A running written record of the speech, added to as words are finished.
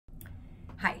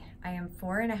I am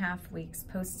 4.5 weeks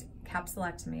post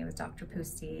capsulectomy with Dr.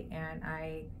 Pusti, and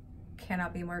I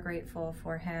cannot be more grateful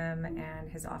for him and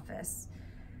his office.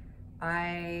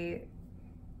 On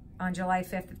July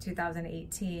 5th of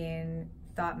 2018,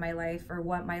 thought my life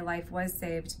was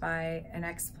saved by an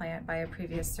explant by a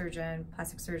previous surgeon,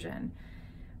 plastic surgeon.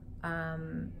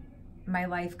 My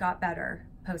life got better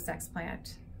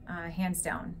post-explant, hands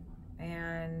down,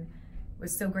 and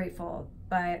was so grateful,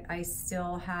 but I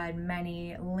still had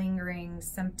many lingering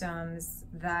symptoms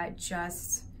that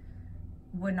just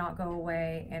would not go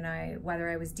away. And whether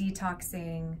I was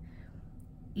detoxing,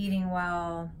 eating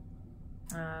well,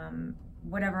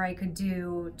 whatever I could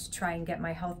do to try and get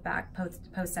my health back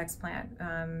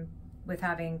post-explant, with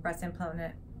having breast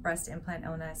implant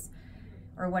illness,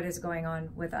 or what is going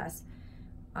on with us.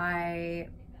 I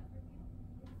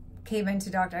came into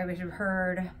doctor, I would have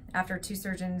heard after 2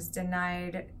 surgeons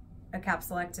denied a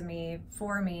capsulectomy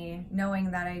for me,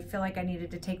 knowing that I feel like I needed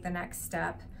to take the next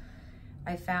step.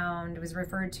 Was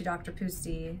referred to Dr.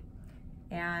 Pusti,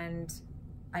 and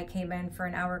I came in for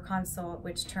an hour consult,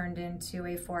 which turned into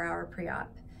a 4-hour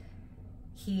pre-op.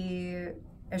 He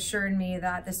assured me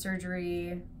that the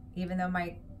surgery, even though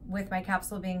with my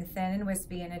capsule being thin and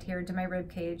wispy and adhered to my rib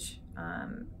cage,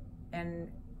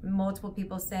 and multiple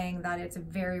people saying that it's a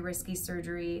very risky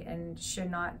surgery and should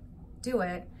not do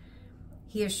it,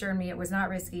 he assured me it was not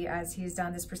risky, as he's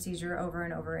done this procedure over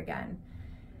and over again.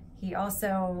 He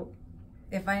also,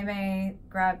 if I may,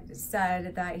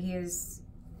 said that he is,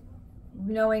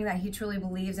 knowing that he truly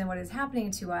believes in what is happening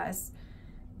to us,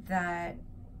 that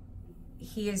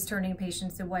he is turning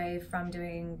patients away from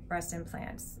doing breast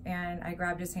implants. And I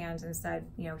grabbed his hands and said,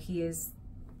 you know, he is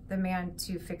the man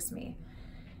to fix me.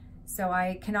 So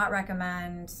I cannot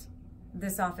recommend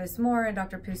this office more, and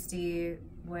Dr. Pusti,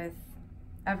 with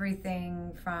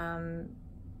everything from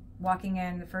walking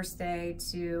in the first day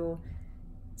to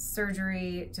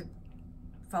surgery, to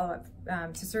follow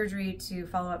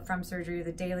up from surgery,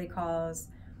 the daily calls,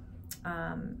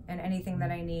 and anything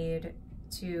that I need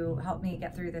to help me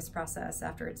get through this process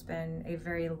after it's been a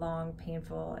very long,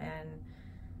 painful,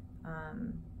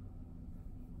 and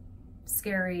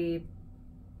scary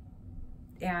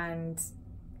and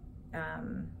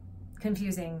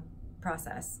confusing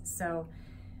process. So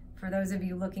for those of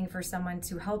you looking for someone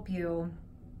to help you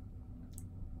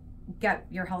get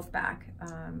your health back,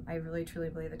 I really truly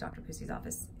believe that Dr. Pusti's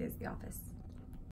office is the office.